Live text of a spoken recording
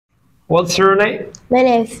What's your name? My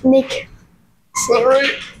name is Nick. Sorry.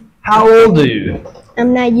 How old are you?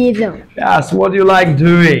 I'm 9 years old. Yes, what do you like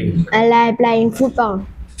doing? I like playing football.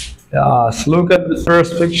 Yes, look at the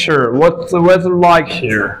first picture. What's the weather like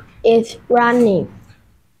here? It's running.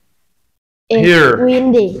 It's Here.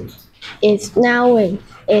 windy. It's snowing.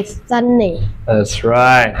 It's sunny. That's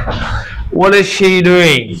right. What is she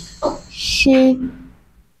doing? She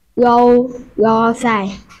go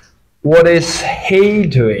outside. What is he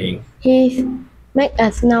doing? He make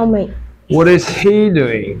a snowman. What is he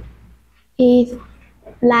doing? He's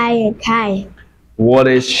flying a kite. What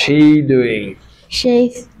is she doing?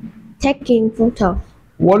 She's taking photo.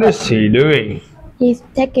 What is he doing? He's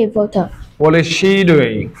taking photo. What is she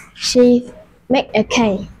doing? She make a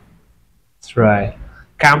cake. That's right.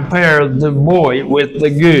 Compare the boy with the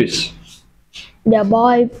goose. The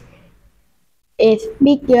boy is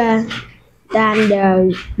bigger than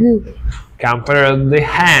the goose. Compare the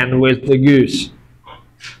hen with the goose.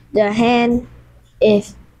 The hen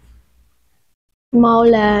is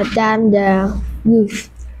smaller than the goose.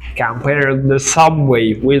 Compare the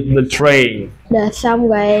subway with the train. The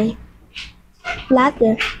subway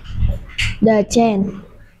larger the train.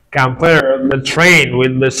 Compare the train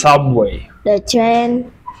with the subway. The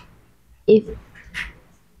train is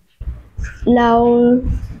lower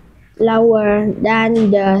than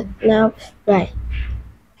the subway.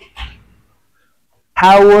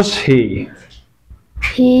 How was he?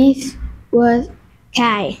 He was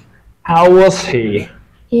kind. How was he?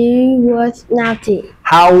 He was naughty.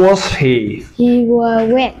 How was he? He was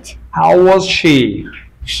wet. How was she?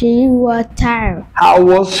 She was tired. How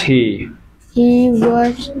was he? He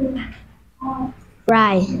was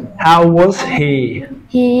bright. How was he?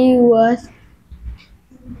 He was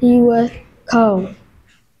cold.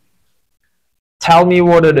 Tell me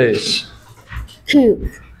what it is. Cube.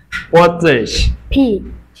 What is? Pig.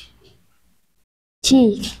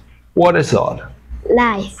 Cheese. What is that?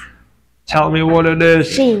 Lice. Tell me what it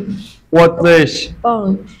is. Sing. What is?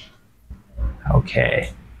 Bone.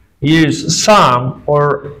 Okay. Use some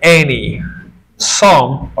or any.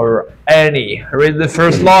 Some or any. Read the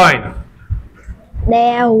first line.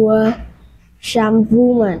 There were some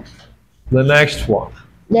women. The next one.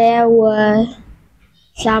 There were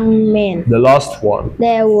some men. The last one.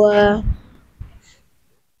 There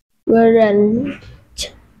weren't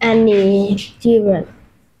any children.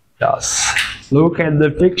 Yes. Look at the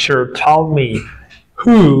picture. Tell me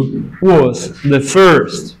who was the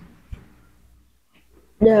first.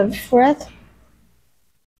 The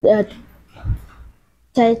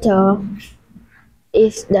title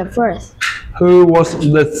is the first. Who was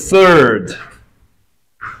the third?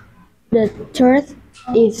 The third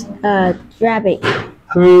is a rabbit.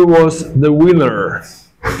 Who was the winner?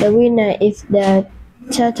 The winner is the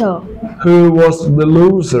turtle. Who was the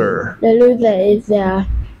loser? The loser is the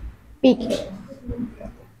pig.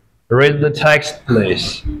 Read the text,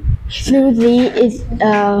 please. Susie is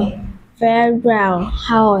a fair brown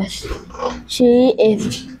horse. She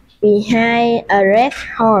is behind a red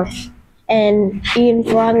horse and in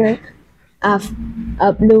front of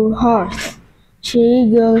a blue horse.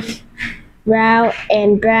 She goes round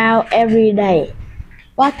and round every day.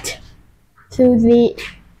 But Susie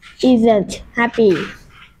isn't happy.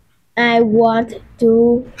 I want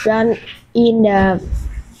to run in the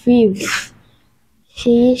fields.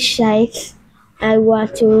 She says, I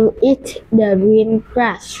want to eat the green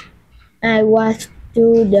grass. I want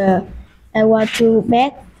to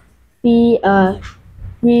be a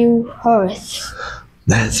real horse.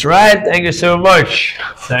 That's right. Thank you so much.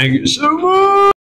 Thank you so much.